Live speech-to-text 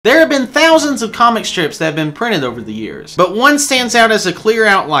There have been thousands of comic strips that have been printed over the years, but one stands out as a clear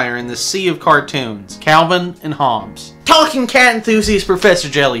outlier in the sea of cartoons: Calvin and Hobbes. Talking cat enthusiast Professor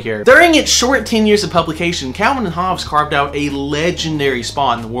Jelly here. During its short 10 years of publication, Calvin and Hobbes carved out a legendary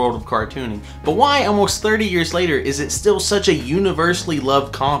spot in the world of cartooning. But why, almost 30 years later, is it still such a universally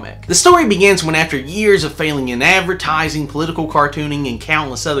loved comic? The story begins when, after years of failing in advertising, political cartooning, and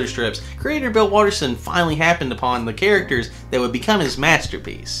countless other strips, creator Bill Watterson finally happened upon the characters that would become his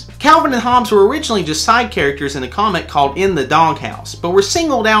masterpiece. Calvin and Hobbes were originally just side characters in a comic called In the Doghouse, but were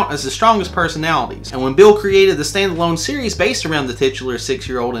singled out as the strongest personalities, and when Bill created the standalone series based around the titular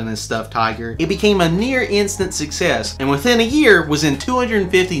 6-year-old and his stuffed tiger, it became a near instant success, and within a year was in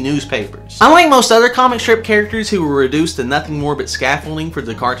 250 newspapers. Unlike most other comic strip characters who were reduced to nothing more but scaffolding for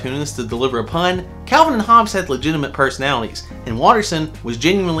the cartoonist to deliver a pun, Calvin and Hobbes had legitimate personalities, and Watterson was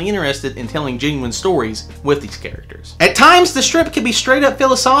genuinely interested in telling genuine stories with these characters. At times, the strip could be straight up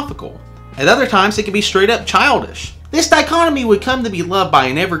philosophical. At other times, it could be straight up childish. This dichotomy would come to be loved by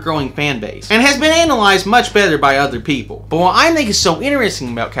an ever-growing fan base, and has been analyzed much better by other people. But what I think is so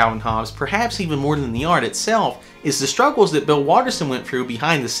interesting about Calvin and Hobbes, perhaps even more than the art itself, is the struggles that Bill Watterson went through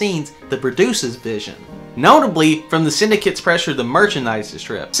behind the scenes to produce his vision. Notably, from the syndicate's pressure to merchandise the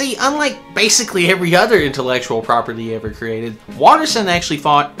strip. See, unlike basically every other intellectual property he ever created, Watterson actually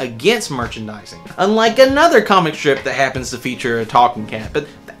fought against merchandising. Unlike another comic strip that happens to feature a talking cat, but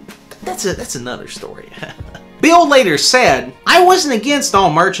that's another story. Bill later said, "I wasn't against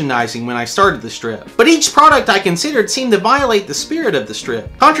all merchandising when I started the strip, but each product I considered seemed to violate the spirit of the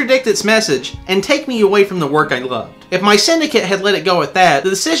strip, contradict its message, and take me away from the work I loved. If my syndicate had let it go at that,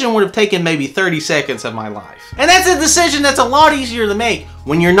 the decision would have taken maybe 30 seconds of my life." And that's a decision that's a lot easier to make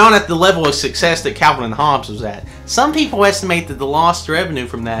when you're not at the level of success that Calvin and Hobbes was at. Some people estimate that the lost revenue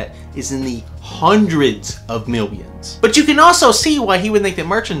from that is in the hundreds of millions. But you can also see why he would think that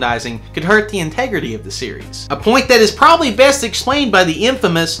merchandising could hurt the integrity of the series. A point that is probably best explained by the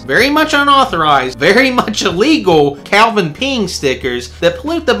infamous, very much unauthorized, very much illegal Calvin peeing stickers that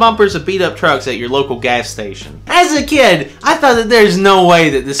pollute the bumpers of beat up trucks at your local gas station. As a kid, I thought that there's no way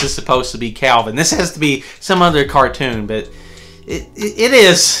that this is supposed to be Calvin. This has to be some other cartoon, but it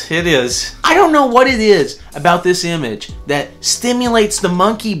is. I don't know what it is about this image that stimulates the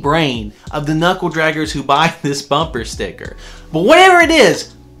monkey brain of the knuckle draggers who buy this bumper sticker. But whatever it is,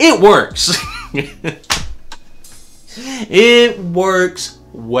 it works. It works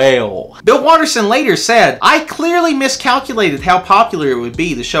well. Bill Watterson later said, "I clearly miscalculated how popular it would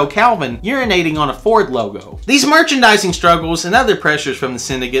be to show Calvin urinating on a Ford logo." These merchandising struggles and other pressures from the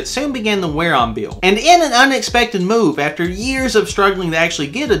syndicate soon began to wear on Bill. And in an unexpected move, after years of struggling to actually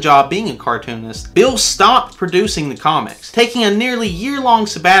get a job being a cartoonist, Bill stopped producing the comics, taking a nearly year-long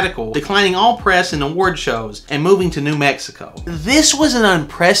sabbatical, declining all press and award shows, and moving to New Mexico. This was an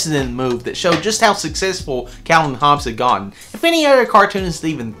unprecedented move that showed just how successful Calvin and Hobbes had gotten. If any other cartoonists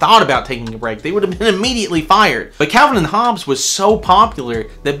even thought about taking a break, they would have been immediately fired. But Calvin and Hobbes was so popular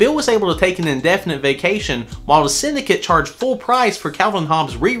that Bill was able to take an indefinite vacation while the syndicate charged full price for Calvin and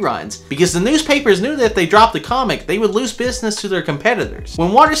Hobbes reruns, because the newspapers knew that if they dropped the comic, they would lose business to their competitors.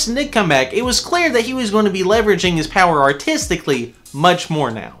 When Watterson did come back, it was clear that he was going to be leveraging his power artistically much more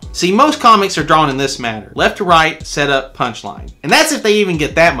now. See, most comics are drawn in this manner: left to right, setup, punchline. And that's if they even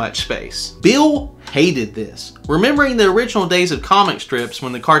get that much space. Bill hated this, remembering the original days of comic strips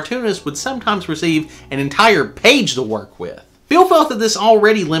when the cartoonist would sometimes receive an entire page to work with. Bill felt that this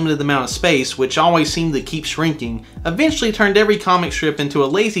already limited amount of space, which always seemed to keep shrinking, eventually turned every comic strip into a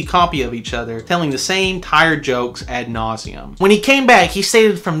lazy copy of each other, telling the same tired jokes ad nauseum. When he came back, he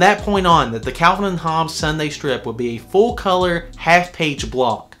stated from that point on that the Calvin and Hobbes Sunday strip would be a full-color, half-page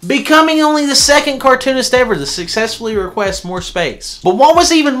block, becoming only the second cartoonist ever to successfully request more space. But what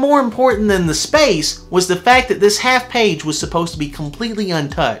was even more important than the space was the fact that this half page was supposed to be completely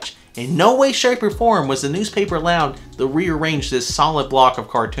untouched. In no way, shape, or form was the newspaper allowed to rearrange this solid block of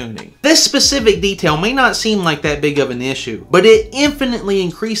cartooning. This specific detail may not seem like that big of an issue, but it infinitely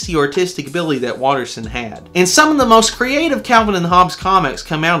increased the artistic ability that Watterson had. And some of the most creative Calvin and Hobbes comics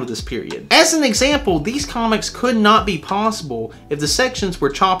come out of this period. As an example, these comics could not be possible if the sections were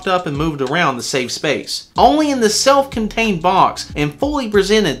chopped up and moved around to save space. Only in the self-contained box and fully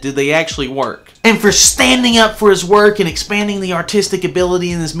presented do they actually work. And for standing up for his work and expanding the artistic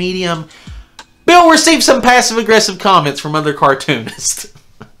ability in this medium, Bill received some passive-aggressive comments from other cartoonists.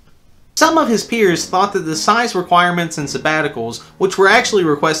 Some of his peers thought that the size requirements and sabbaticals, which were actually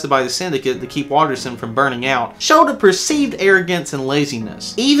requested by the syndicate to keep Watterson from burning out, showed a perceived arrogance and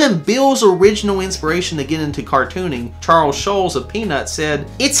laziness. Even Bill's original inspiration to get into cartooning, Charles Schulz of Peanuts, said,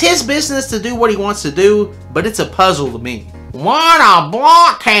 "It's his business to do what he wants to do, but it's a puzzle to me." What a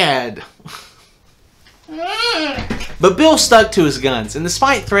blockhead! But Bill stuck to his guns, and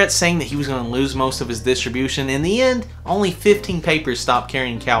despite threats saying that he was going to lose most of his distribution, in the end, only 15 papers stopped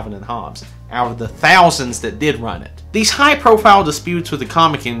carrying Calvin and Hobbes, out of the thousands that did run it. These high-profile disputes with the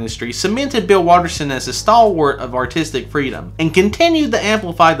comic industry cemented Bill Watterson as a stalwart of artistic freedom, and continued to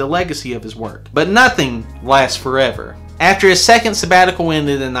amplify the legacy of his work. But nothing lasts forever. After his second sabbatical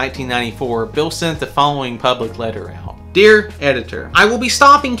ended in 1994, Bill sent the following public letter out. Dear Editor, I will be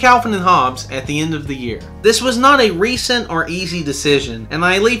stopping Calvin and Hobbes at the end of the year. This was not a recent or easy decision, and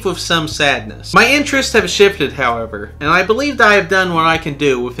I leave with some sadness. My interests have shifted, however, and I believe that I have done what I can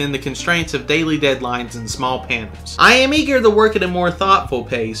do within the constraints of daily deadlines and small panels. I am eager to work at a more thoughtful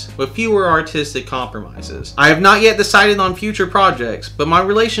pace, with fewer artistic compromises. I have not yet decided on future projects, but my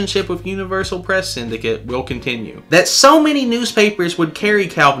relationship with Universal Press Syndicate will continue. That so many newspapers would carry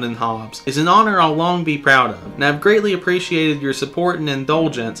Calvin and Hobbes is an honor I'll long be proud of, and I've greatly appreciated your support and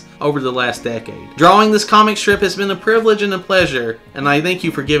indulgence over the last decade. Drawing this comic strip has been a privilege and a pleasure, and I thank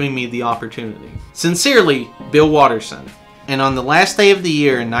you for giving me the opportunity. Sincerely, Bill Watterson. And on the last day of the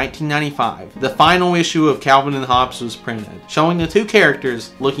year in 1995, the final issue of Calvin and Hobbes was printed, showing the two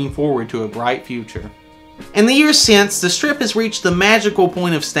characters looking forward to a bright future. In the years since, the strip has reached the magical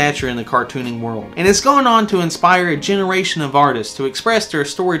point of stature in the cartooning world, and has gone on to inspire a generation of artists to express their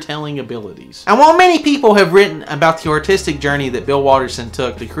storytelling abilities. And while many people have written about the artistic journey that Bill Watterson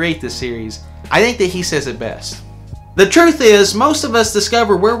took to create this series, I think that he says it best. The truth is, most of us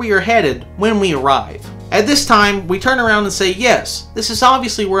discover where we are headed when we arrive. At this time, we turn around and say, yes, this is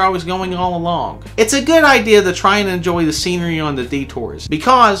obviously where I was going all along. It's a good idea to try and enjoy the scenery on the detours,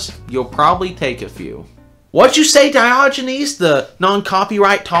 because you'll probably take a few. What'd you say, Diogenes, the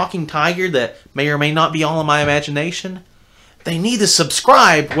non-copyright talking tiger that may or may not be all in my imagination? They need to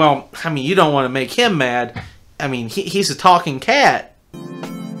subscribe. Well, I mean, you don't want to make him mad. I mean, he's a talking cat.